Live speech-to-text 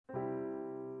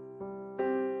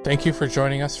Thank you for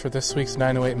joining us for this week's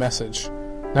 908 message.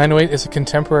 908 is a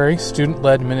contemporary,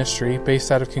 student-led ministry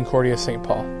based out of Concordia, St.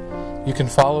 Paul. You can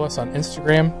follow us on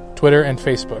Instagram, Twitter, and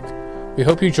Facebook. We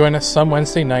hope you join us some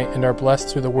Wednesday night and are blessed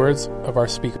through the words of our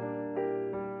speaker.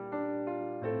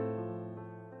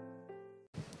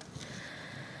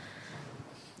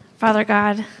 Father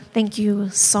God, thank you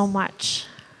so much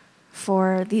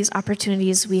for these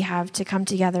opportunities we have to come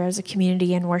together as a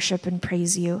community and worship and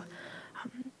praise you.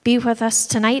 Be with us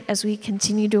tonight as we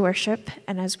continue to worship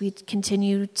and as we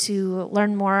continue to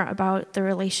learn more about the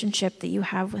relationship that you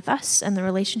have with us and the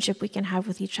relationship we can have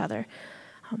with each other.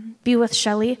 Be with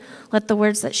Shelley. Let the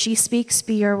words that she speaks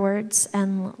be your words,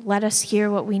 and let us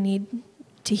hear what we need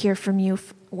to hear from you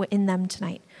in them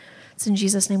tonight. It's in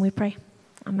Jesus' name we pray.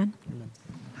 Amen. Amen.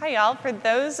 Hi, y'all. For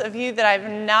those of you that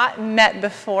I've not met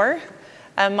before,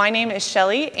 my name is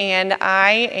Shelley, and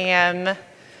I am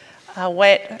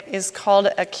what is called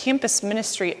a campus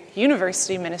ministry,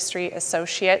 university ministry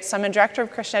associate. So I'm a director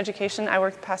of Christian education. I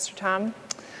work with Pastor Tom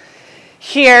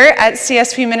here at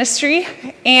CSP Ministry.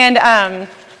 And I'm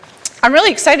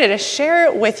really excited to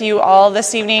share with you all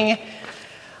this evening.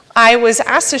 I was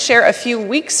asked to share a few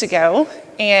weeks ago,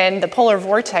 and the polar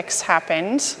vortex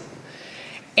happened.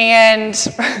 And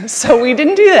so we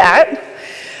didn't do that.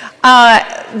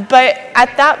 But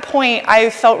at that point, I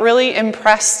felt really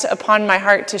impressed upon my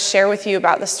heart to share with you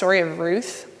about the story of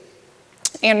Ruth.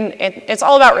 And it's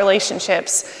all about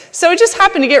relationships. So it just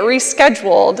happened to get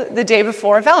rescheduled the day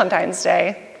before Valentine's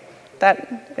Day.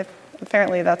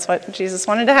 Apparently that's what Jesus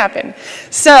wanted to happen.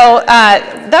 So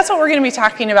that's what we're going to be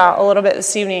talking about a little bit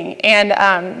this evening. And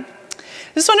I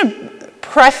just want to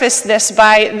preface this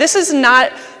by,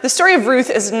 the story of Ruth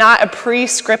is not a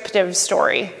prescriptive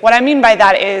story. What I mean by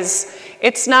that is,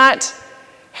 it's not,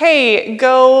 hey,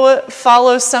 go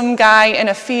follow some guy in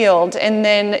a field and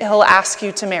then he'll ask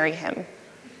you to marry him.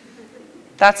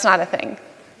 That's not a thing.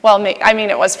 Well, I mean,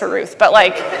 it was for Ruth, but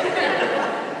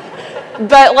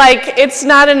it's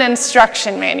not an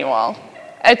instruction manual.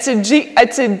 It's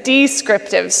a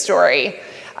descriptive story.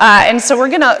 And so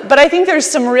but I think there's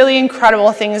some really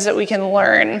incredible things that we can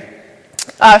learn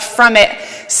from it.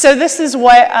 So this is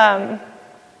what I'm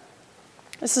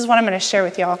going to share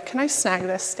with y'all. Can I snag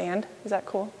this stand? Is that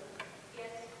cool?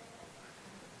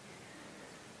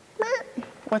 Yes.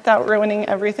 Without ruining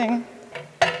everything.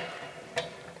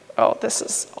 Oh, this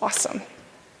is awesome.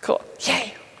 Cool.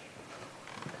 Yay.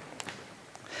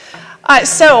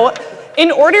 So in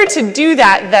order to do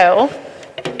that, though,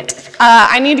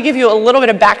 I need to give you a little bit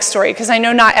of backstory because I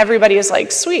know not everybody is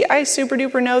like, sweet, I super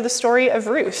duper know the story of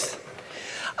Ruth.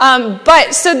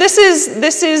 But so this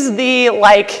is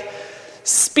the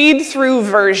speed through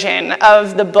version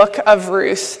of the book of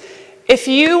Ruth. If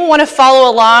you want to follow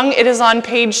along, it is on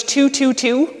page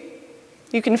 222.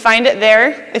 You can find it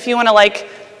there if you want to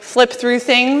flip through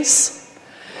things.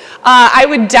 I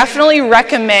would definitely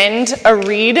recommend a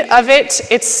read of it.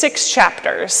 It's 6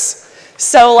 chapters.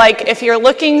 So if you're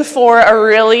looking for a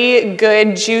really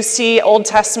good, juicy Old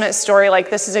Testament story,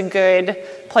 this is a good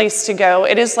place to go.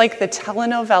 It is like the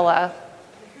telenovela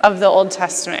of the Old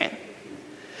Testament.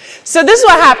 So this is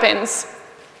what happens.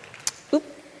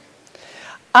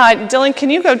 Dylan, can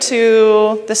you go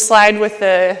to the slide with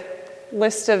the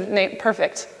list of names?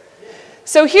 Perfect.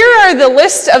 So here are the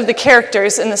list of the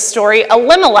characters in the story.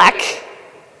 Elimelech,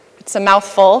 it's a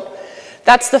mouthful.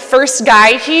 That's the first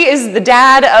guy. He is the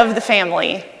dad of the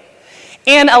family.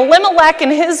 And Elimelech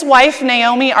and his wife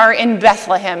Naomi are in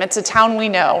Bethlehem. It's a town we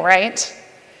know, right?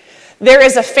 There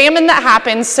is a famine that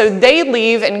happens, so they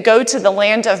leave and go to the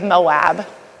land of Moab.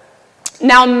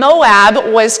 Now,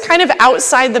 Moab was kind of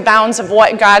outside the bounds of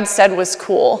what God said was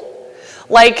cool.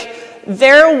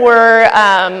 There were,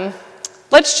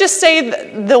 let's just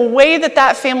say the way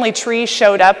that family tree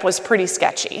showed up was pretty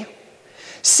sketchy.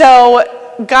 So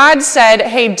God said,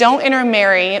 hey, don't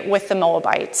intermarry with the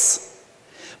Moabites.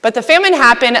 But the famine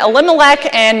happened.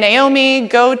 Elimelech and Naomi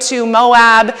go to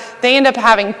Moab. They end up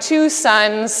having 2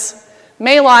 sons,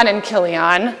 Mahlon and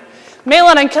Chilion.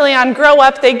 Mahlon and Chilion grow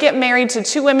up. They get married to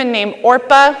 2 women named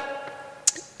Orpah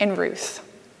and Ruth.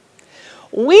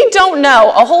 We don't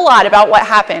know a whole lot about what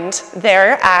happened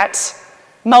there at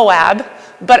Moab,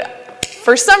 but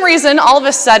for some reason, all of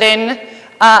a sudden,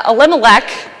 Elimelech,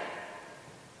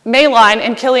 Mahlon,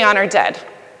 and Chilion are dead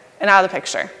and out of the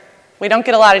picture. We don't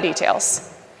get a lot of details.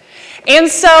 And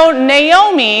so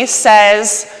Naomi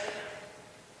says,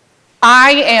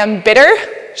 I am bitter.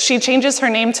 She changes her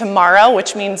name to Mara,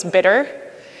 which means bitter.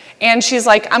 And she's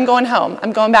like, I'm going home.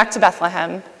 I'm going back to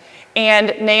Bethlehem. And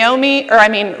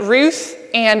Ruth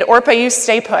and Orpah, you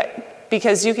stay put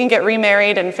because you can get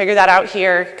remarried and figure that out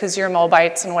here because you're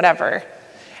Moabites and whatever.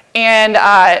 And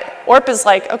Orpah's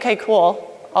like, okay,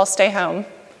 cool, I'll stay home.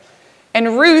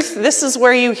 And Ruth, this is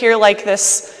where you hear like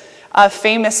this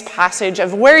famous passage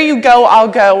of where you go, I'll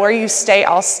go, where you stay,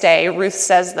 I'll stay. Ruth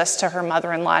says this to her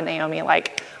mother-in-law, Naomi,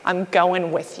 like, I'm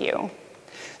going with you.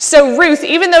 So Ruth,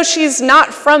 even though she's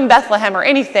not from Bethlehem or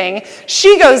anything,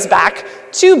 she goes back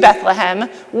to Bethlehem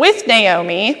with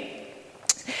Naomi.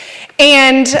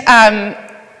 And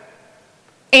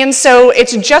so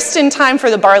it's just in time for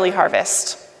the barley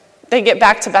harvest. They get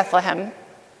back to Bethlehem.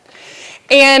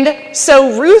 And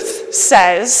so Ruth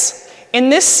says, in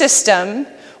this system,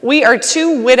 we are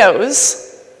two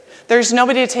widows. There's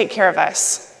nobody to take care of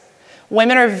us.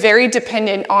 Women are very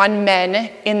dependent on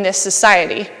men in this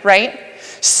society, right?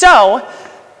 So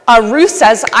Ruth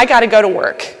says, I got to go to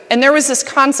work. And there was this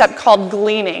concept called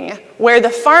gleaning, where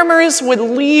the farmers would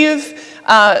leave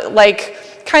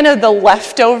kind of the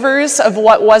leftovers of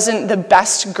what wasn't the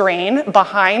best grain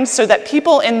behind so that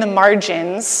people in the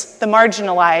margins, the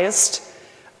marginalized,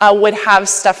 would have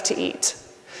stuff to eat.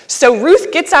 So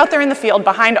Ruth gets out there in the field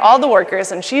behind all the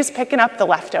workers, and she's picking up the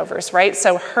leftovers, right?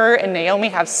 So her and Naomi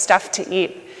have stuff to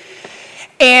eat.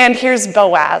 And here's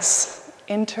Boaz.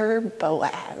 Enter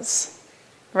Boaz,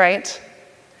 right?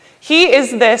 He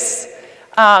is this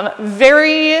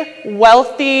very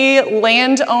wealthy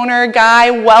landowner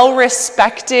guy,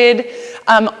 well-respected,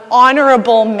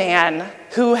 honorable man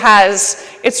who has,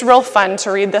 it's real fun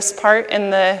to read this part in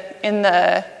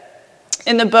the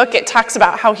book. It talks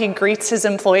about how he greets his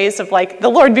employees of like, the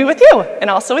Lord be with you, and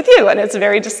also with you. And it's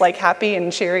very just like happy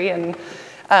and cheery. And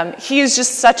he is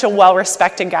just such a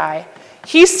well-respected guy.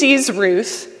 He sees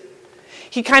Ruth.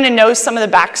 He kind of knows some of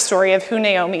the backstory of who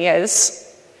Naomi is.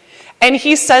 And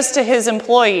he says to his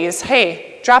employees,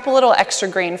 hey, drop a little extra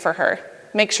grain for her.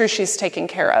 Make sure she's taken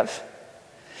care of.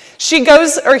 He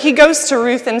goes to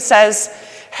Ruth and says,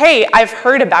 hey, I've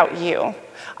heard about you.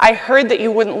 I heard that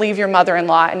you wouldn't leave your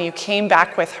mother-in-law and you came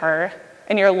back with her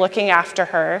and you're looking after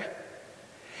her.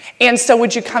 And so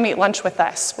would you come eat lunch with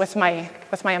us, with my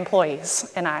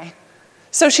employees and I?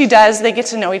 So she does. They get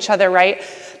to know each other, right?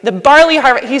 The barley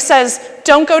harvest, he says,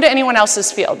 don't go to anyone else's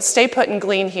field. Stay put and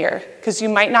glean here because you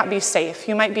might not be safe.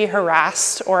 You might be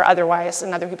harassed or otherwise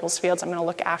in other people's fields. I'm going to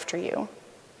look after you.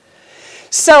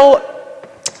 So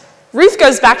Ruth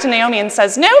goes back to Naomi and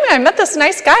says, Naomi, I met this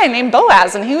nice guy named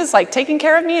Boaz, and he was like taking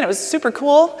care of me, and it was super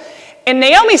cool. And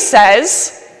Naomi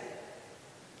says,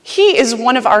 he is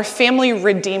one of our family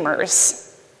redeemers.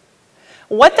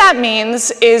 What that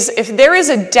means is if there is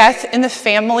a death in the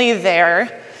family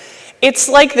there, it's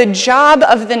like the job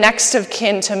of the next of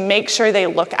kin to make sure they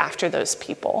look after those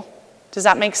people. Does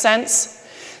that make sense?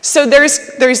 So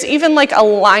there's even like a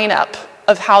lineup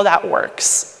of how that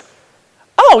works.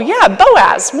 Oh yeah,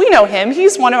 Boaz, we know him.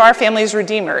 He's one of our family's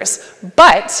redeemers.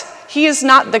 But he is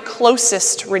not the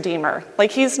closest redeemer.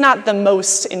 Like he's not the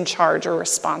most in charge or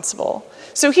responsible.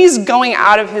 So he's going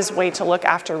out of his way to look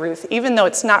after Ruth, even though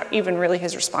it's not even really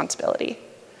his responsibility.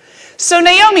 So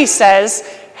Naomi says,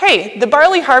 hey, the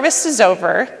barley harvest is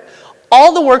over.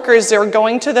 All the workers are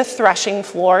going to the threshing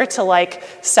floor to like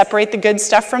separate the good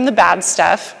stuff from the bad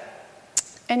stuff.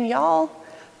 And y'all,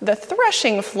 the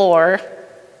threshing floor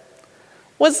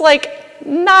was like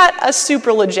not a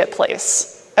super legit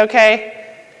place,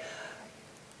 okay?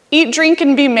 Eat, drink,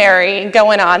 and be merry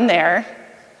going on there.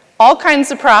 All kinds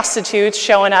of prostitutes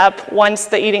showing up once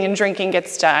the eating and drinking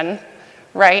gets done,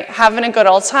 right? Having a good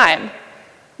old time.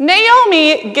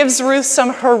 Naomi gives Ruth some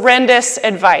horrendous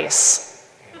advice.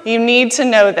 You need to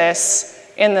know this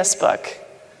in this book.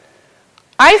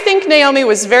 I think Naomi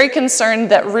was very concerned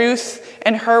that Ruth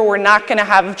and her were not going to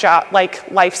have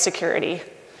life security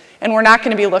and were not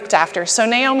going to be looked after. So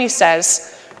Naomi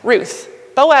says, Ruth,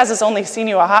 Boaz has only seen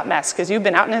you a hot mess because you've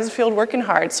been out in his field working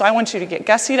hard, so I want you to get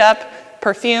gussied up,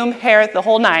 perfume, hair, the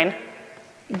whole nine.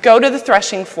 Go to the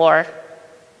threshing floor,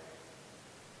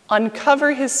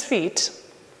 uncover his feet,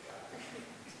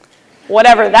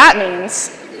 whatever that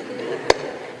means,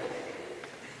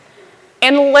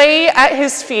 and lay at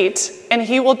his feet, and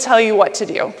he will tell you what to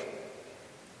do.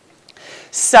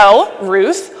 So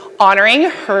Ruth, honoring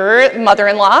her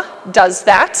mother-in-law, does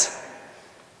that.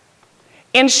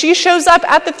 And she shows up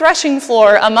at the threshing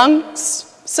floor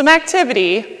amongst some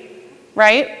activity,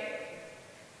 right?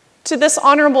 To this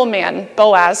honorable man,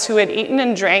 Boaz, who had eaten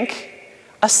and drank,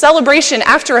 a celebration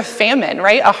after a famine,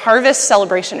 right? A harvest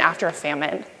celebration after a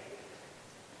famine.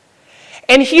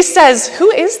 And he says, who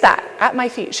is that at my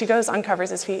feet? She goes,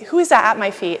 uncovers his feet. Who is that at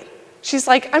my feet? She's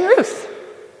like, I'm Ruth.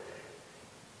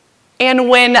 And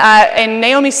when and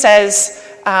Naomi says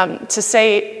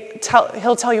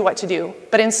he'll tell you what to do.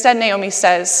 But instead Naomi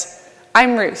says,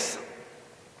 I'm Ruth.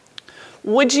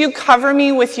 Would you cover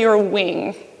me with your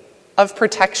wing of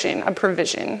protection, of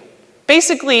provision?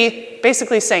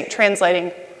 Basically saying,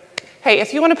 translating, hey,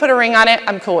 if you want to put a ring on it,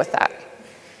 I'm cool with that.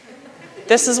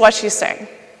 This is what she's saying.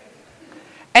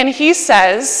 And he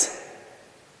says,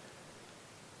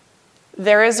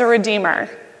 there is a Redeemer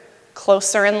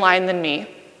closer in line than me.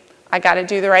 I got to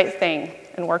do the right thing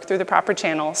and work through the proper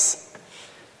channels.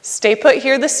 Stay put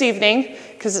here this evening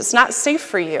because it's not safe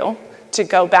for you to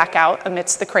go back out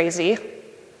amidst the crazy.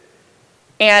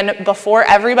 And before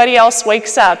everybody else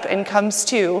wakes up and comes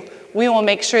to, we will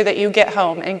make sure that you get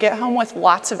home and get home with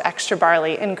lots of extra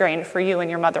barley and grain for you and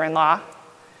your mother-in-law.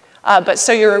 But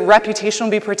so your reputation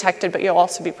will be protected, but you'll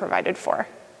also be provided for.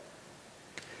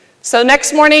 So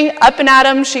next morning, up and at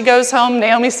 'em, she goes home.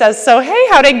 Naomi says, so hey,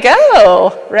 how'd it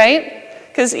go, right?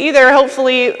 Because either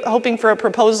hopefully hoping for a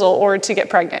proposal or to get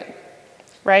pregnant,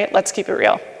 right? Let's keep it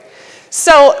real.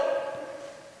 So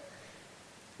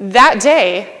that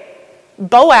day,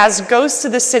 Boaz goes to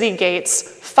the city gates,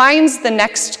 finds the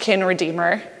next kin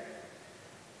redeemer,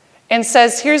 and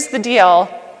says, here's the deal.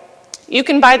 You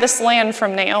can buy this land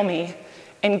from Naomi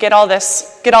and get all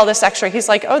this extra. He's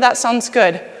like, oh, that sounds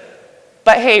good.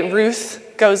 But hey,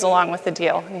 Ruth goes along with the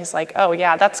deal. And he's like, oh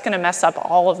yeah, that's going to mess up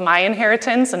all of my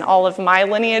inheritance and all of my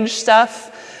lineage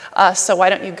stuff. So why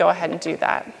don't you go ahead and do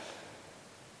that?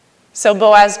 So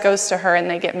Boaz goes to her and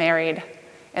they get married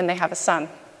and they have a son.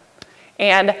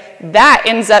 And that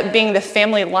ends up being the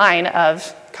family line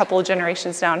of a couple of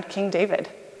generations down, King David,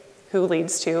 who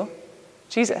leads to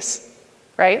Jesus,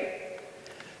 right?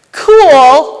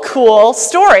 Cool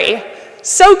story.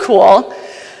 So cool.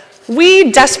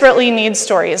 We desperately need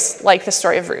stories like the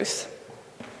story of Ruth.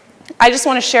 I just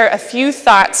want to share a few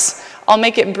thoughts. I'll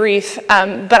make it brief,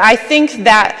 but I think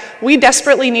that we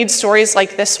desperately need stories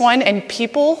like this one and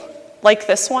people like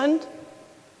this one,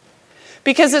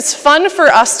 because it's fun for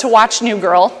us to watch New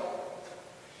Girl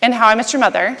and How I Met Your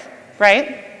Mother,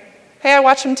 right? Hey, I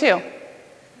watch them too.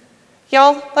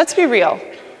 Y'all, let's be real.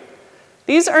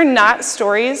 These are not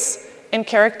stories and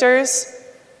characters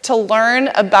to learn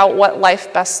about what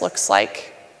life best looks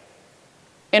like.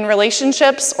 In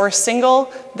relationships or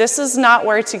single, this is not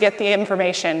where to get the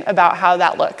information about how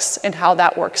that looks and how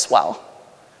that works well.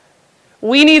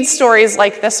 We need stories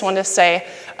like this one to say,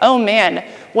 oh man,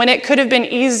 when it could have been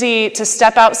easy to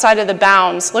step outside of the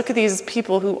bounds, look at these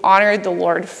people who honored the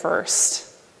Lord first.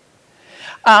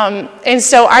 And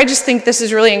so I just think this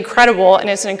is really incredible, and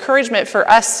it's an encouragement for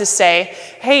us to say,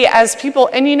 hey, as people,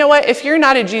 and you know what, if you're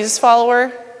not a Jesus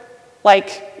follower,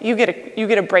 like you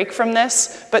get a break from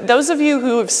this, but those of you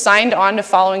who have signed on to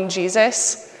following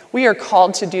Jesus, we are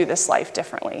called to do this life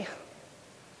differently.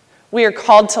 We are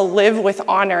called to live with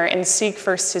honor and seek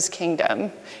first his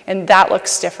kingdom, and that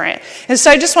looks different. And so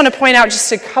I just want to point out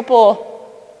just a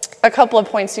couple of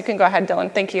points. You can go ahead,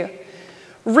 Dylan. Thank you.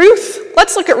 Ruth,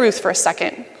 let's look at Ruth for a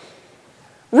second.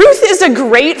 Ruth is a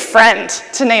great friend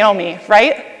to Naomi,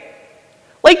 right?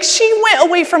 Like, she went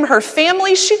away from her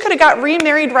family. She could have got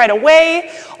remarried right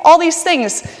away. All these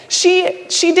things. She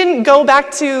didn't go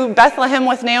back to Bethlehem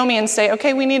with Naomi and say,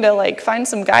 okay, we need to find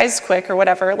some guys quick or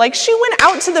whatever. Like, she went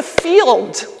out to the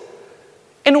field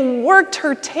and worked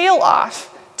her tail off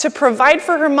to provide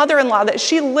for her mother-in-law that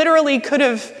she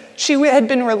had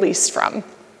been released from,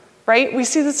 right? We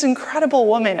see this incredible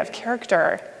woman of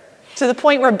character to the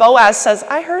point where Boaz says,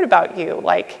 I heard about you.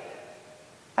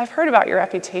 I've heard about your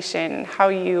reputation, how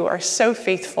you are so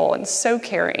faithful and so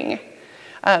caring,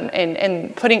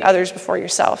 and putting others before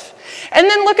yourself. And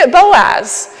then look at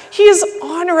Boaz. He is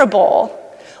honorable.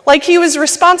 He was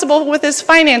responsible with his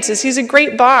finances. He's a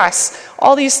great boss,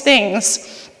 all these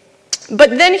things.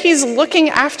 But then he's looking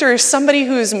after somebody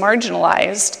who is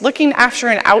marginalized, looking after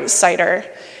an outsider.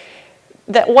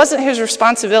 That wasn't his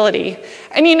responsibility.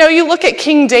 And you look at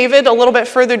King David a little bit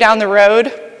further down the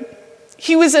road.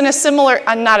 He was in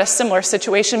not a similar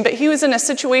situation, but he was in a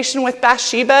situation with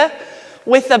Bathsheba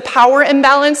with a power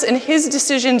imbalance, and his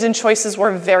decisions and choices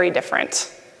were very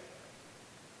different.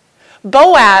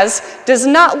 Boaz does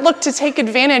not look to take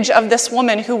advantage of this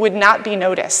woman who would not be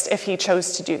noticed if he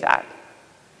chose to do that.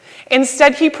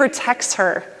 Instead, he protects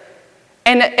her.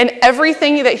 And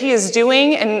everything that he is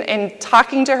doing and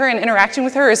talking to her and interacting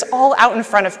with her is all out in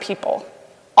front of people,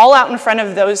 all out in front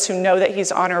of those who know that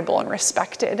he's honorable and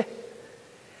respected.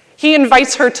 He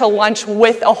invites her to lunch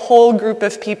with a whole group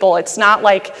of people. It's not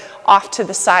off to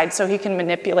the side so he can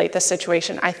manipulate the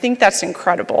situation. I think that's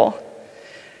incredible.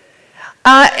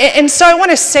 And so I want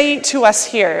to say to us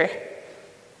here,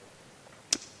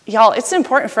 y'all, it's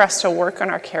important for us to work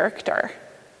on our character.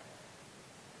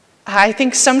 I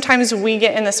think sometimes we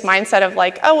get in this mindset of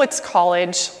oh, it's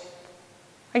college.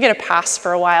 I get a pass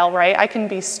for a while, right? I can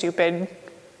be stupid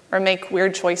or make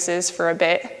weird choices for a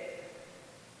bit.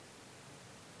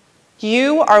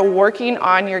 You are working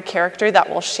on your character that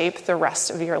will shape the rest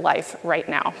of your life right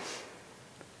now.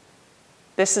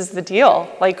 This is the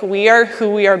deal. Like, we are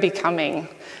who we are becoming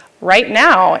right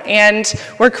now, and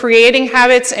we're creating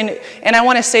habits, and I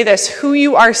want to say this, who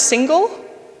you are single,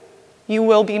 you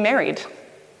will be married.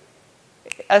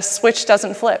 A switch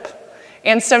doesn't flip.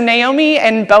 And so Naomi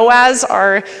and Boaz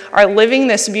are living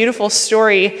this beautiful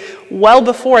story well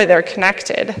before they're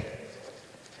connected.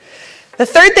 The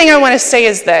third thing I want to say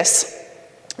is this.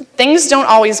 Things don't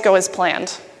always go as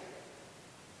planned.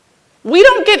 We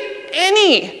don't get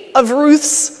any of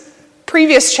Ruth's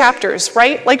previous chapters,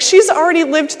 right? Like, she's already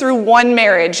lived through one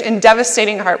marriage and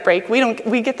devastating heartbreak.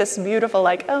 We get this beautiful,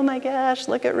 like, oh my gosh,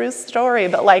 look at Ruth's story.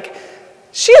 But like,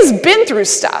 she has been through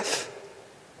stuff.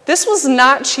 This was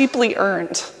not cheaply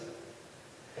earned.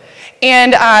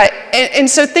 And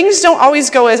so things don't always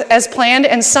go as planned,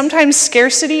 and sometimes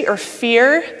scarcity or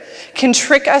fear can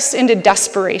trick us into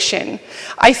desperation.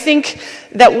 I think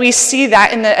that we see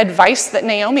that in the advice that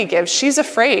Naomi gives. She's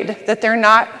afraid that they're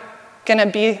not going to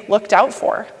be looked out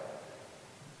for.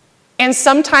 And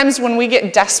sometimes when we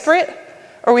get desperate,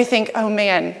 or we think, oh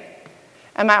man,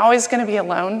 am I always going to be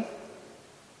alone?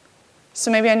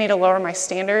 So maybe I need to lower my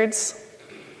standards.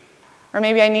 Or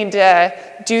maybe I need to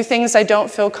do things I don't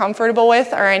feel comfortable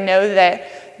with, or I know that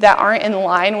aren't in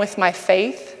line with my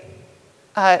faith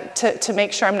to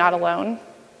make sure I'm not alone.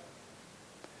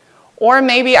 Or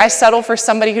maybe I settle for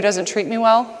somebody who doesn't treat me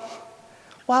well.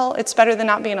 Well, it's better than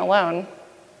not being alone.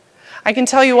 I can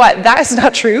tell you what, that is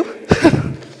not true.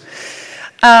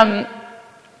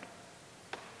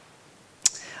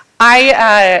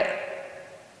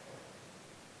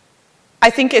 I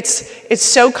think it's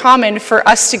so common for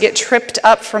us to get tripped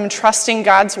up from trusting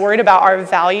God's word about our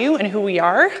value and who we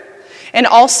are, and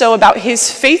also about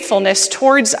his faithfulness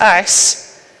towards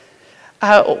us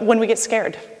when we get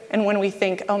scared and when we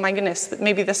think, oh my goodness,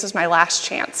 maybe this is my last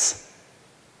chance.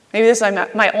 Maybe this is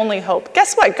my only hope.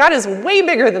 Guess what? God is way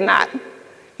bigger than that.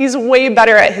 He's way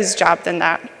better at his job than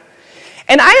that.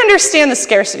 And I understand the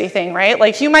scarcity thing, right?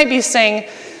 Like, you might be saying,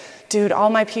 dude, all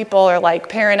my people are like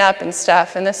pairing up and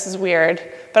stuff, and this is weird.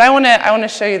 But I want to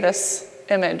show you this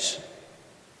image.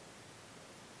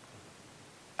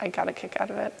 I got a kick out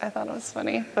of it. I thought it was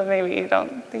funny, but maybe you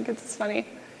don't think it's funny.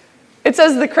 It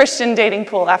says the Christian dating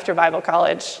pool after Bible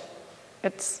college.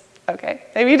 It's okay.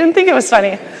 Maybe you didn't think it was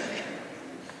funny.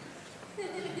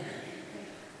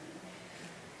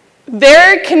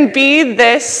 There can be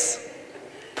this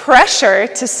pressure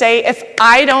to say, if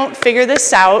I don't figure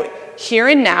this out here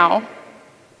and now,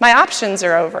 my options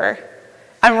are over.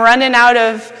 I'm running out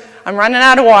of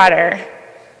water.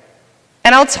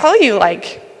 And I'll tell you,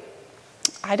 like,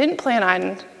 I didn't plan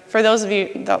on, for those of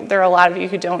you, there are a lot of you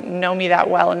who don't know me that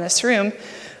well in this room,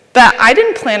 but I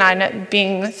didn't plan on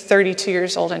being 32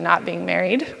 years old and not being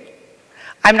married.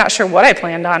 I'm not sure what I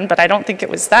planned on, but I don't think it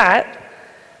was that.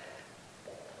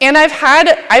 And I've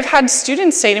had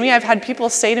students say to me, I've had people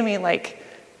say to me, like,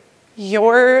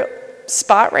 your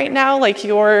spot right now, like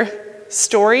your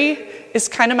story, is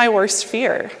kind of my worst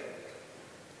fear.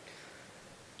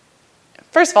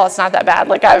 First of all, it's not that bad.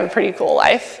 Like, I have a pretty cool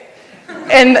life.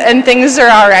 And things are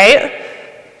all right.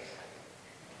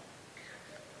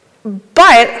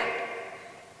 But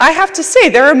I have to say,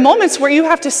 there are moments where you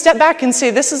have to step back and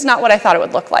say, this is not what I thought it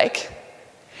would look like.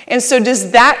 And so does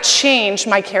that change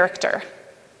my character?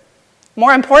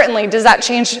 More importantly, does that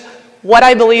change what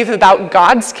I believe about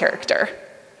God's character?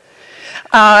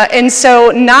 And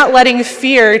so not letting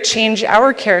fear change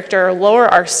our character or lower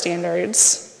our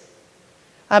standards,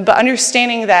 but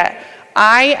understanding that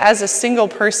I, as a single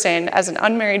person, as an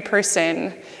unmarried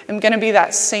person, am going to be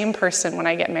that same person when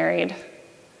I get married.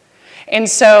 And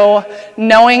so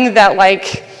knowing that,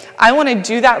 like, I want to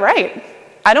do that right.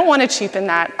 I don't want to cheapen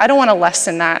that. I don't want to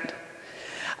lessen that.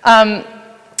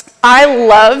 I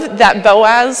love that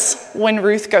Boaz, when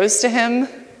Ruth goes to him,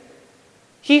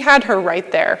 he had her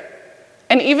right there.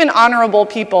 And even honorable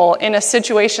people in a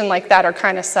situation like that are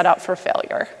kind of set up for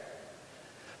failure.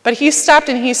 But he stopped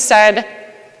and he said,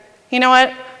 you know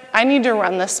what? I need to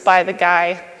run this by the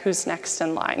guy who's next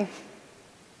in line.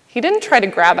 He didn't try to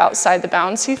grab outside the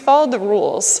bounds. He followed the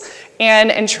rules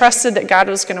and trusted that God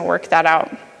was going to work that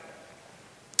out.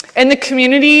 And the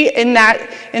community in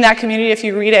that community, if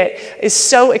you read it, is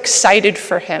so excited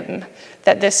for him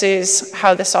that this is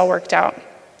how this all worked out.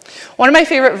 One of my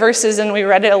favorite verses, and we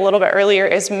read it a little bit earlier,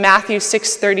 is Matthew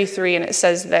 6:33, and it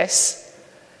says this: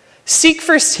 "Seek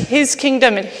first his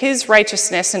kingdom and his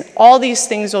righteousness, and all these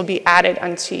things will be added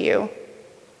unto you."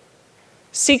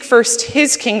 Seek first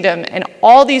his kingdom, and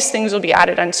all these things will be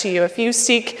added unto you. If you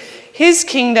seek his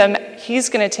kingdom, he's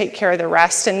going to take care of the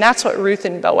rest. And that's what Ruth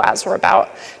and Boaz were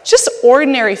about. Just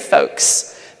ordinary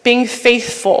folks being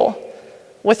faithful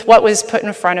with what was put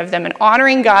in front of them and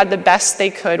honoring God the best they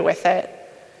could with it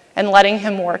and letting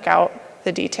him work out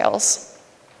the details.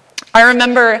 I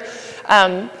remember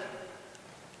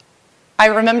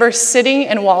sitting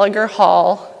in Walliger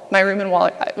Hall, my room in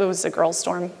Walliger, it was a girls'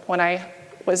 dorm when I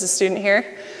was a student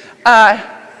here.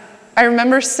 I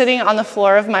remember sitting on the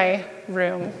floor of my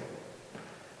room.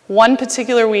 One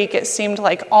particular week, it seemed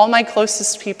like all my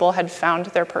closest people had found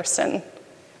their person.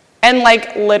 And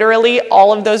like literally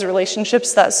all of those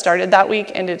relationships that started that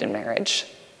week ended in marriage.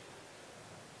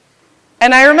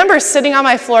 And I remember sitting on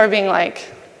my floor being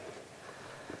like,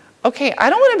 okay, I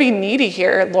don't want to be needy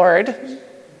here, Lord.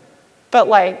 But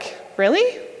like,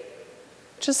 really?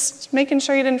 Just making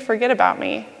sure you didn't forget about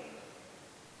me.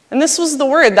 And this was the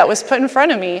word that was put in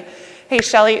front of me. Hey,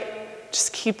 Shelly,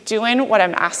 just keep doing what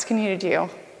I'm asking you to do.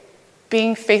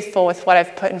 Being faithful with what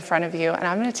I've put in front of you, and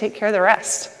I'm going to take care of the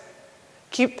rest.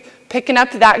 Keep picking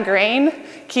up that grain.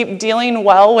 Keep dealing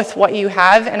well with what you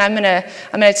have, and I'm going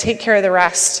to take care of the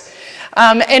rest.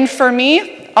 And for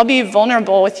me, I'll be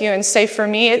vulnerable with you and say for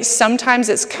me, sometimes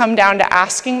it's come down to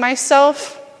asking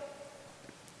myself,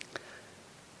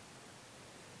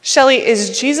 Shelly,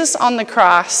 is Jesus on the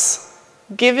cross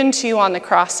given to you on the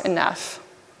cross enough?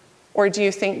 Or do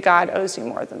you think God owes you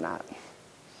more than that?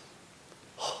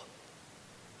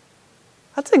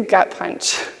 That's a gut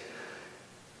punch.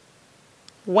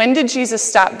 When did Jesus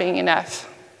stop being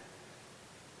enough?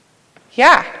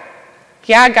 Yeah,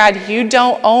 God, you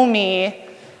don't owe me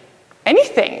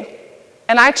anything.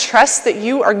 And I trust that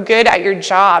you are good at your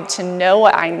job to know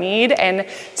what I need and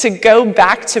to go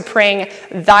back to praying,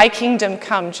 thy kingdom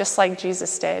come, just like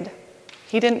Jesus did.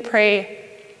 He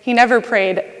never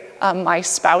prayed, my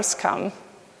spouse come.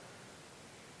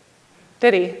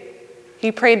 Did he?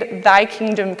 He prayed, thy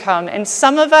kingdom come. And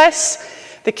some of us,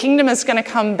 the kingdom is going to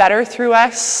come better through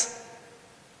us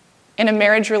in a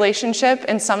marriage relationship.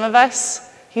 And some of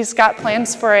us, he's got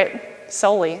plans for it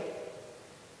solely.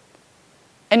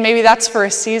 And maybe that's for a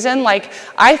season. Like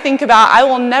I think about, I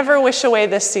will never wish away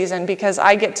this season because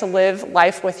I get to live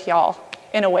life with y'all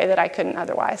in a way that I couldn't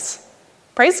otherwise.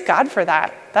 Praise God for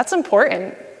that. That's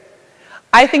important.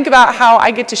 I think about how I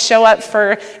get to show up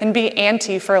for and be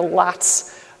auntie for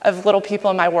lots of little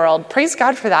people in my world. Praise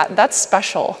God for that. That's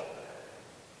special.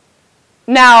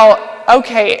 Now,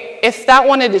 okay, if that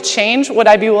wanted to change, would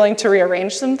I be willing to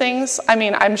rearrange some things? I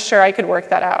mean, I'm sure I could work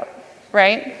that out,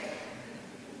 right?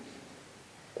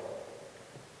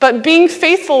 But being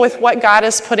faithful with what God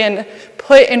has put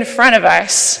in front of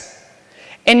us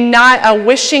and not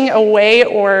wishing away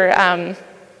or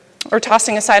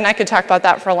tossing aside, and I could talk about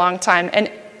that for a long time.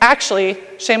 And actually,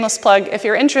 shameless plug, if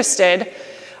you're interested,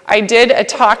 I did a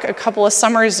talk a couple of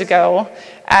summers ago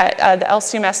at the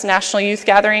LCMS National Youth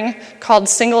Gathering called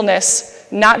Singleness,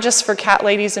 Not Just for Cat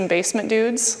Ladies and Basement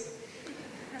Dudes.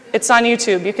 It's on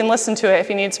YouTube. You can listen to it if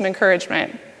you need some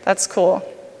encouragement. That's cool.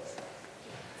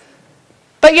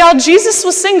 But y'all, Jesus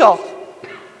was single.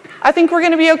 I think we're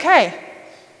going to be okay,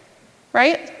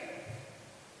 right?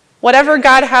 Whatever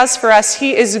God has for us,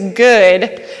 he is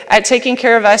good at taking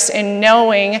care of us and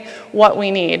knowing what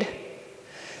we need.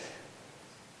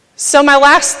 So my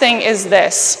last thing is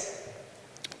this.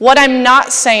 What I'm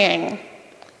not saying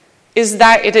is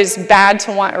that it is bad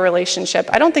to want a relationship.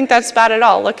 I don't think that's bad at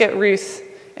all. Look at Ruth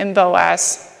and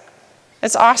Boaz.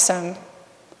 It's awesome.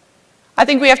 I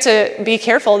think we have to be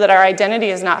careful that our identity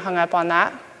is not hung up on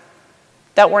that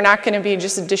we're not going to be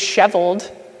just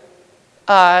disheveled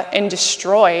and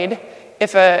destroyed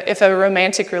if a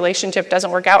romantic relationship doesn't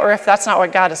work out, or if that's not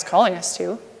what God is calling us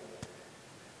to.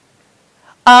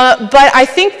 But I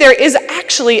think there is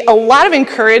actually a lot of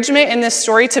encouragement in this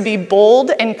story to be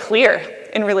bold and clear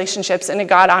in relationships in a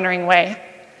God-honoring way.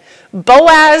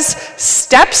 Boaz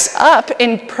steps up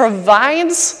and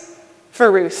provides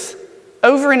for Ruth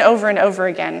over and over and over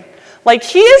again. Like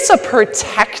he is a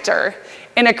protector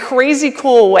in a crazy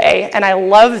cool way, and I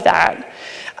love that.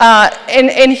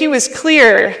 And he was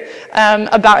clear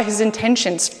about his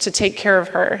intentions to take care of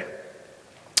her.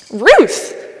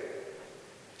 Ruth,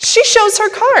 she shows her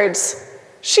cards.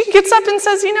 She gets up and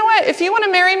says, you know what, if you want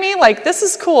to marry me, like this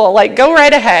is cool, like go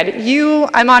right ahead.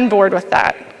 I'm on board with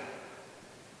that.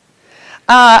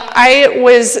 I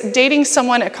was dating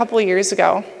someone a couple of years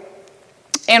ago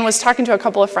and was talking to a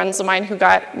couple of friends of mine who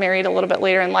got married a little bit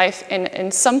later in life,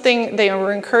 and something they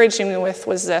were encouraging me with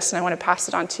was this, and I want to pass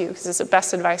it on to you because it's the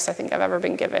best advice I think I've ever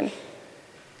been given.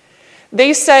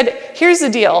 They said, here's the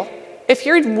deal. If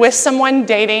you're with someone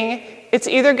dating it's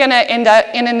either going to end up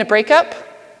in a breakup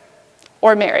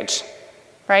or marriage,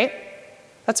 right?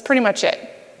 That's pretty much it.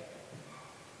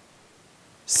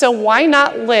 So why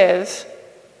not live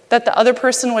that the other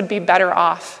person would be better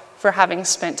off for having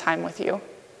spent time with you?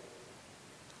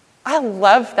 I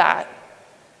love that.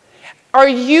 Are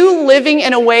you living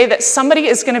in a way that somebody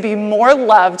is going to be more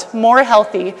loved, more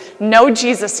healthy, know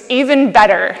Jesus even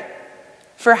better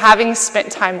for having spent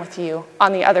time with you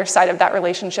on the other side of that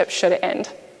relationship should it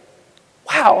end?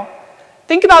 Wow.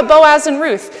 Think about Boaz and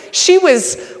Ruth. She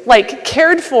was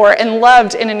cared for and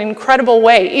loved in an incredible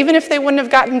way, even if they wouldn't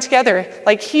have gotten together.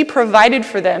 He provided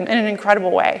for them in an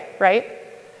incredible way, right?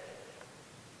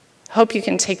 Hope you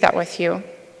can take that with you.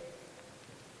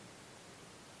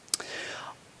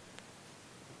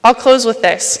 I'll close with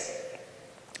this.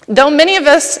 Though many of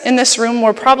us in this room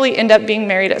will probably end up being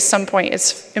married at some point,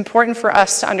 it's important for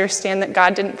us to understand that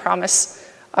God didn't promise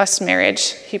us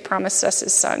marriage. He promised us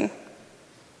his son.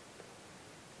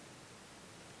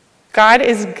 God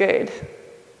is good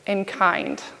and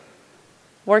kind,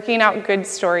 working out good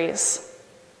stories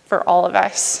for all of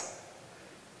us.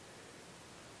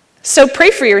 So pray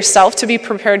for yourself to be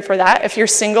prepared for that. If you're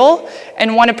single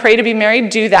and want to pray to be married,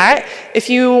 do that. If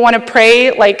you want to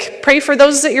pray, pray for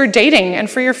those that you're dating and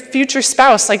for your future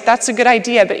spouse. That's a good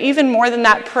idea. But even more than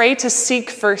that, pray to seek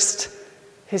first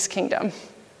his kingdom,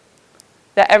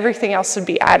 that everything else would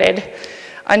be added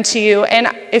unto you. And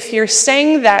if you're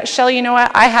saying that, Shelley, you know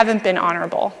what? I haven't been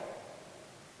honorable.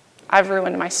 I've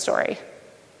ruined my story.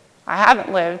 I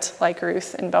haven't lived like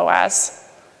Ruth and Boaz.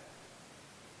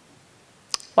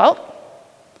 Well,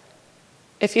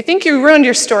 if you think you ruined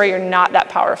your story, you're not that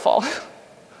powerful.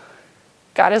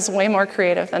 God is way more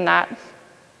creative than that.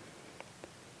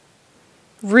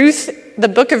 Ruth, the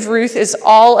book of Ruth is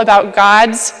all about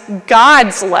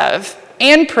God's love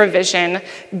and provision,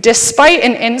 despite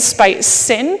and in spite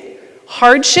sin,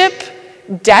 hardship,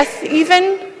 death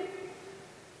even.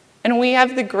 And we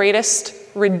have the greatest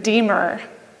Redeemer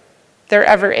there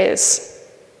ever is,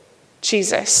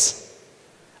 Jesus.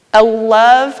 A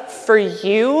love for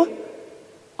you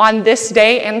on this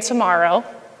day and tomorrow.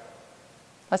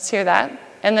 Let's hear that.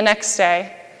 And the next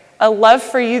day. A love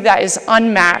for you that is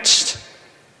unmatched.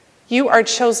 You are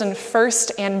chosen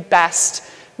first and best.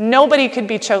 Nobody could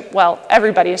be chosen. Well,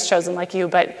 everybody is chosen like you,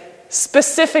 but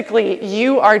specifically,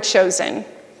 you are chosen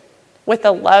with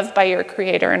a love by your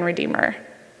Creator and Redeemer.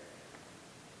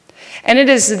 And it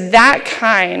is that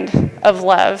kind of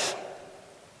love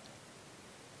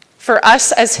for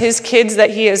us as his kids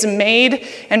that he has made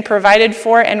and provided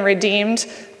for and redeemed,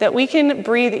 that we can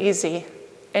breathe easy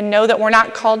and know that we're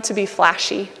not called to be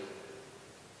flashy.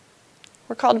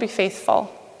 We're called to be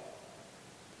faithful.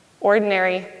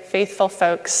 Ordinary, faithful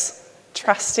folks,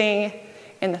 trusting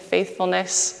in the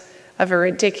faithfulness of a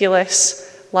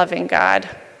ridiculous, loving God.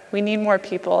 We need more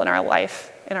people in our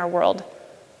life, in our world,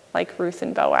 like Ruth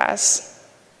and Boaz,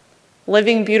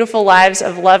 living beautiful lives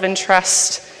of love and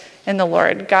trust in the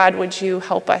Lord. God, would you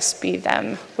help us be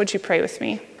them? Would you pray with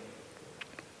me?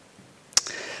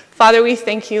 Father, we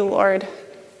thank you, Lord,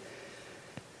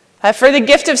 for the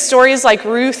gift of stories like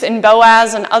Ruth and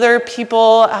Boaz and other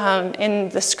people in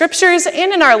the scriptures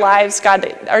and in our lives, God,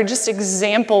 that are just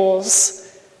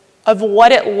examples of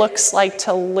what it looks like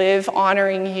to live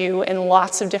honoring you in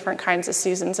lots of different kinds of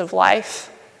seasons of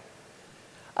life.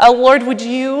 Lord, would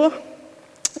you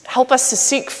help us to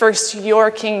seek first your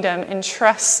kingdom and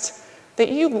trust that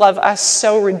you love us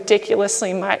so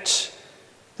ridiculously much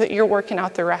that you're working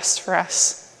out the rest for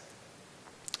us.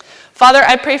 Father,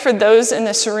 I pray for those in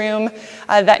this room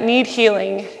that need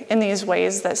healing in these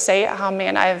ways, that say, oh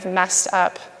man, I have messed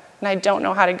up and I don't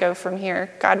know how to go from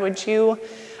here. God, would you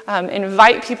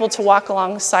invite people to walk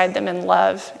alongside them in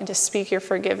love and to speak your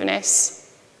forgiveness?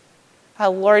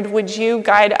 Lord, would you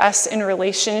guide us in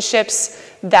relationships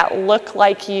that look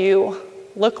like you,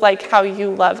 look like how you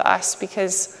love us,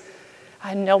 because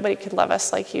nobody could love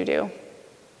us like you do.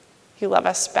 You love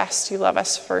us best. You love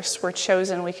us first. We're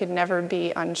chosen. We could never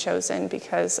be unchosen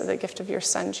because of the gift of your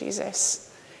Son,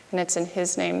 Jesus. And it's in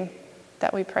his name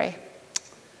that we pray.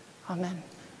 Amen.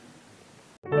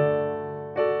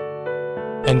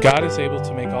 And God is able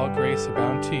to make all grace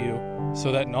abound to you,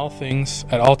 so that in all things,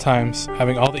 at all times,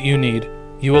 having all that you need,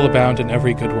 you will abound in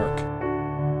every good work.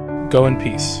 Go in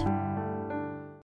peace.